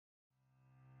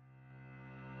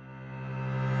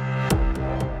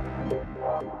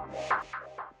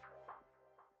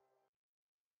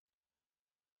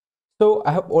So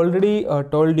I have already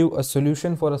told you a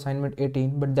solution for assignment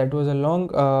 18, but that was a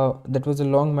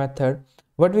long method.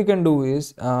 What we can do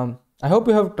is, I hope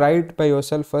you have tried by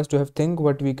yourself first. You have think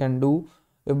what we can do,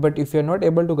 but if you're not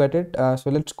able to get it, so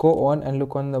let's go on and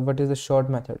look on what is the short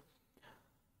method.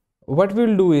 What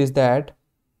we'll do is that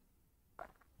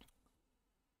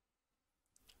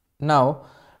now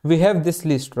we have this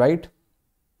list, right?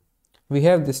 We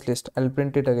have this list. I'll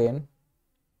print it again.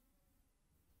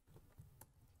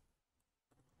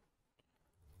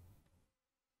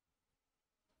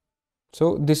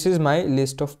 So this is my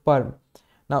list of perm.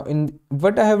 Now in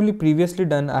what I have previously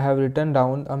done, I have written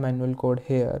down a manual code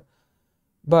here.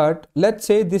 But let's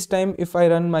say this time if I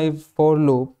run my for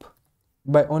loop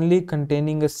by only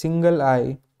containing a single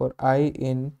I for I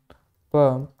in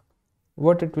perm,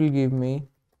 what it will give me?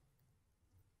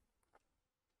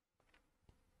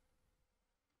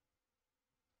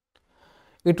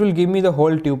 It will give me the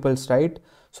whole tuples, right?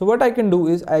 So what I can do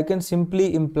is I can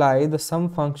simply imply the sum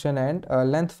function and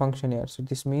length function here. So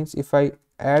this means if I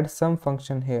add sum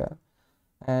function here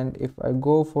and if I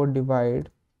go for divide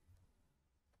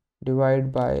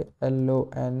by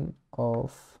ln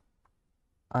of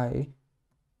I.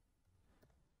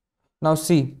 Now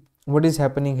see what is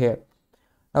happening here.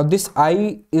 Now this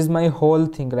I is my whole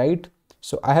thing, right?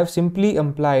 So I have simply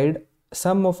implied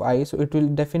sum of I, so it will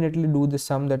definitely do the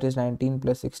sum, that is 19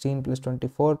 plus 16 plus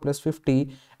 24 plus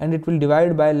 50, and it will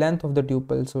divide by length of the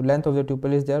tuple. So length of the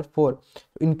tuple is there 4.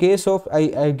 In case of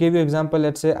I gave you example,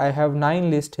 let's say I have 9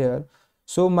 list here,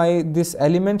 so my this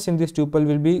elements in this tuple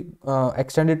will be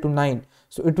extended to 9.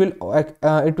 So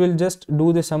it will just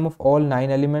do the sum of all 9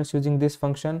 elements using this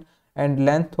function, and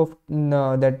length of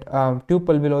that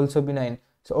tuple will also be 9.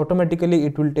 So automatically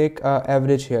it will take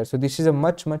average here. So this is a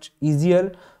much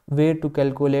easier way to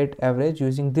calculate average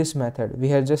using this method. We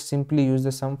have just simply used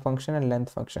the sum function and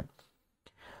length function.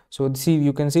 So see,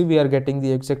 you can see we are getting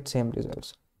the exact same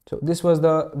results. So this was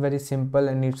the very simple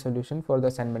and neat solution for the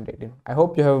assignment 18. I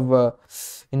hope you have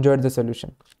enjoyed the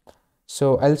solution.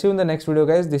 So I'll see you in the next video,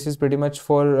 guys. This is pretty much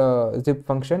for zip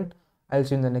function. I'll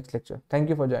see you in the next lecture. Thank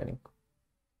you for joining.